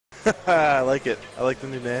I like it. I like the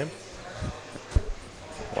new name.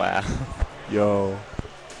 Wow. Yo.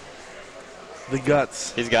 The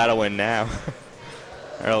guts. He's got to win now.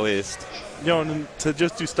 Or at least. Yo, and to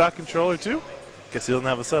just do stock controller too? Guess he doesn't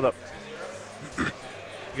have a setup.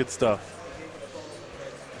 Good stuff.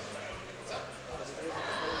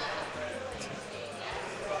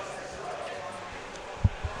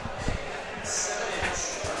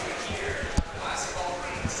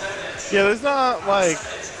 Yeah, there's not like,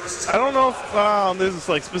 I don't know if there's this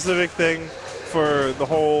like specific thing for the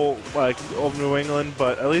whole like of New England,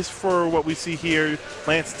 but at least for what we see here,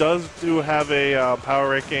 Lance does have a power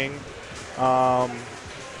ranking.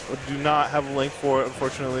 Do not have a link for it,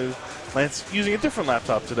 unfortunately. Lance using a different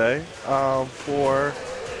laptop today for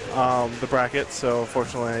the bracket, so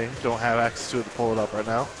unfortunately don't have access to it to pull it up right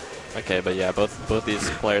now. Okay, but yeah, both these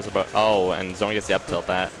players are oh, and Zorn gets the up tilt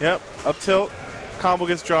that. Yep, up tilt. Combo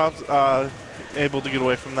gets dropped, able to get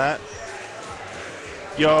away from that.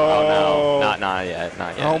 Yo! Oh no, not yet,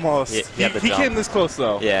 not yet. Almost. He came this close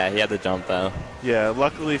though. Yeah, he had the jump though. Yeah,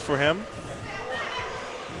 luckily for him.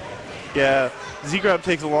 Yeah, Z-Grab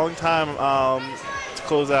takes a long time to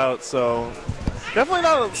close out, so definitely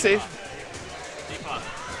not a safe.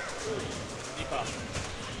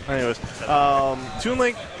 Anyways, Toon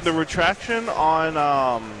Link, the retraction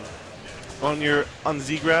on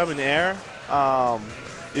Z-Grab in air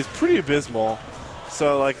is pretty abysmal.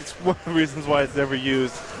 So like it's one of the reasons why it's never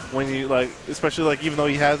used when you like, especially like even though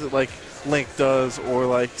he has it like Link does or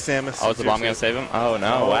like Samus. Oh, is the bomb gonna save him? Oh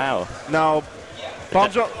no! Wow. Now,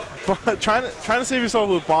 bomb jump. Trying to save yourself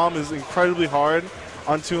with bomb is incredibly hard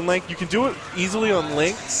on Toon Link. You can do it easily on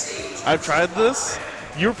Link. I've tried this.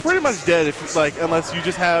 You're pretty much dead if like unless you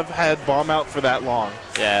just have had bomb out for that long.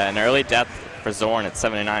 Yeah, an early death for Zorn at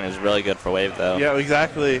 79 is really good for Wave though. Yeah,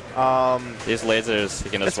 exactly. These lasers,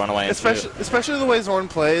 he can just run away and especially the way Zorn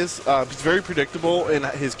plays. He's very predictable in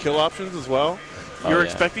his kill options as well. You're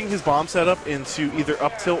expecting his bomb setup into either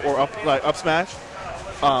up tilt or up smash,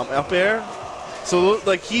 up air. So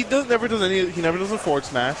like he never does a forward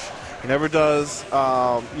smash. He never does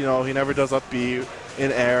he never does up B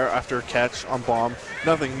in air after a catch on bomb.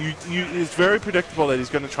 Nothing. It's very predictable that he's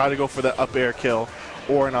going to try to go for that up air kill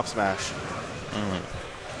or an up smash. Mm-hmm.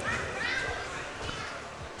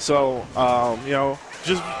 So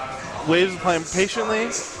just Waves playing patiently,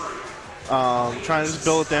 trying to just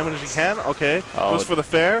build as damage as he can. Okay, goes for the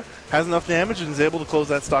fair, has enough damage, and is able to close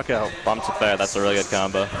that stock out. Bomb to fair. That's a really good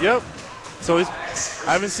combo. Yep. So I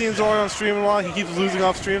haven't seen Zorn on stream in a while. He keeps losing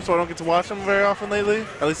off stream, so I don't get to watch him very often lately.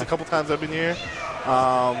 At least a couple times I've been here.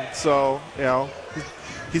 So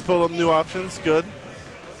he's pulled up new options. Good.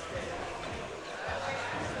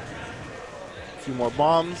 A few more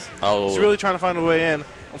bombs. Oh. He's really trying to find a way in.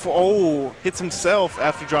 Hits himself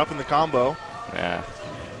after dropping the combo. Yeah.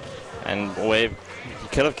 And Wave, he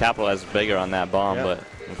could have capitalized bigger on that bomb, but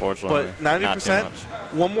unfortunately, but 90%.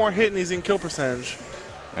 One more hit and he's in kill percentage.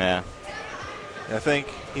 Yeah. I think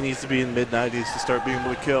he needs to be in mid-90s to start being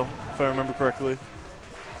able to kill, if I remember correctly.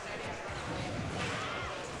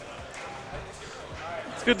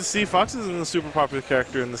 It's good to see. FoH isn't a super popular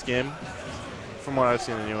character in this game, from what I've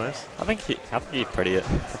seen anyways. I think he's pretty.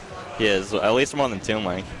 He is, at least more than Toon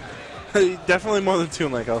Link. Definitely more than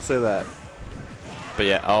Toon Link, I'll say that. But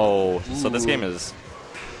yeah, so this game is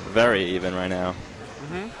very even right now.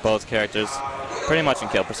 Both characters pretty much in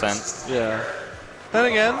kill percent. Yeah. Then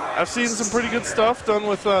again, I've seen some pretty good stuff done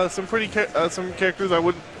with some characters I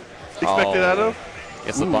wouldn't expect it out of.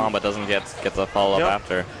 Gets the bomb, but doesn't get the follow up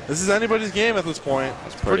after. This is anybody's game at this point.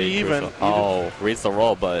 It's pretty even. Oh, reads the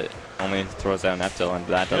roll, but only throws down F tilt, and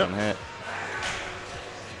that doesn't hit.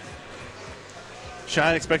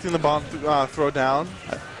 Shine expecting the bomb throw down.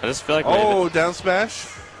 I just feel like down smash.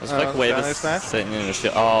 I just feel like Wave is sitting in the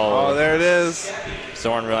shield. Oh, there it is.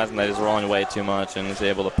 Zorn realizing that he's rolling way too much and is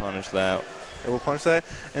able to punish that. Able to punish that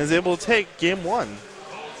and is able to take game one.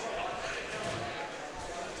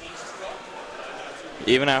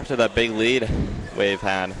 Even after that big lead Wave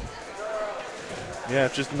had. Yeah,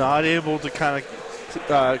 just not able to kind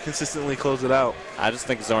of consistently close it out. I just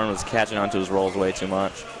think Zorn was catching onto his rolls way too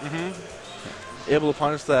much. Able to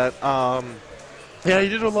punish that. Yeah, he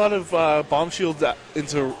did a lot of bomb shields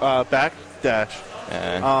into back dash.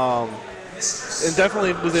 Yeah. And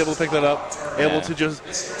definitely was able to pick that up. Able to just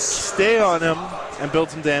stay on him and build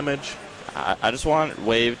some damage. I just want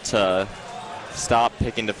Wave to stop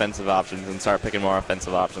picking defensive options and start picking more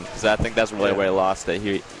offensive options, because I think that's really where he lost it.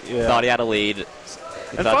 He thought he had a lead. He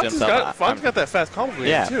and thought FoH got that fast combo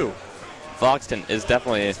game too. FoH is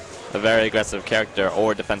definitely a very aggressive character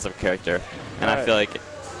or defensive character, and I feel like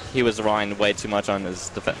he was relying way too much on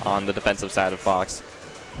the defensive side of FoH.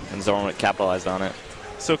 and Zorn capitalized on it.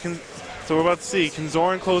 So we're about to see, can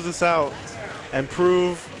Zorn close this out and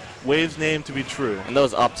prove Wave's name to be true? And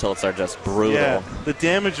those up tilts are just brutal. Yeah, the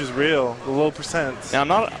damage is real, the low percent.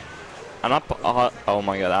 Now, oh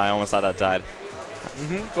my god, I almost thought that died.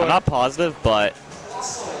 I'm not positive, but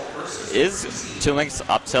is Toon Link's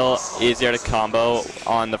up tilt easier to combo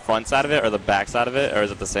on the front side of it or the back side of it, or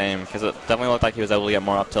is it the same? Because it definitely looked like he was able to get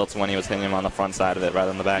more up tilts when he was hitting him on the front side of it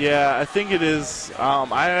rather than the back. Yeah, I think it is.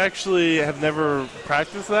 I actually have never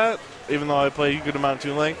practiced that, even though I play a good amount of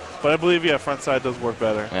Toon Link. But I believe, yeah, front side does work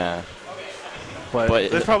better. Yeah.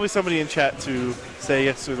 But there's probably somebody in chat to say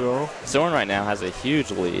yes or no. Zorn right now has a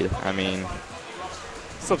huge lead. I mean,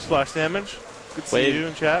 what's up, Splash Damage? Good to see you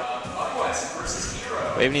in chat.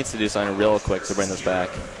 Wave needs to do something real quick to bring this back.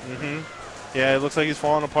 Yeah, it looks like he's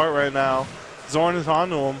falling apart right now. Zorn is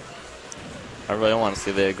onto him. I really want to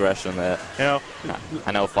see the aggression that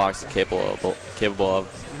I know Fox is capable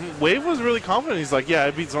of. Wave was really confident. He's like, yeah,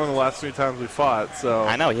 I beat Zorn the last 3 times we fought. So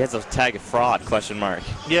I know he has a tag of fraud ?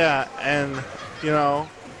 Yeah, and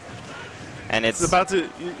and it's about to.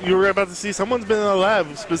 You were about to see someone's been in the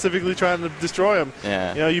lab specifically trying to destroy him.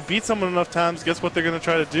 Yeah. You beat someone enough times. Guess what they're going to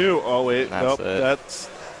try to do? Oh wait, nope. That's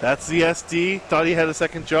the SD. Thought he had a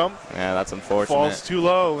second jump. Yeah, that's unfortunate. Falls too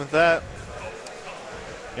low with that.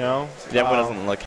 Definitely doesn't look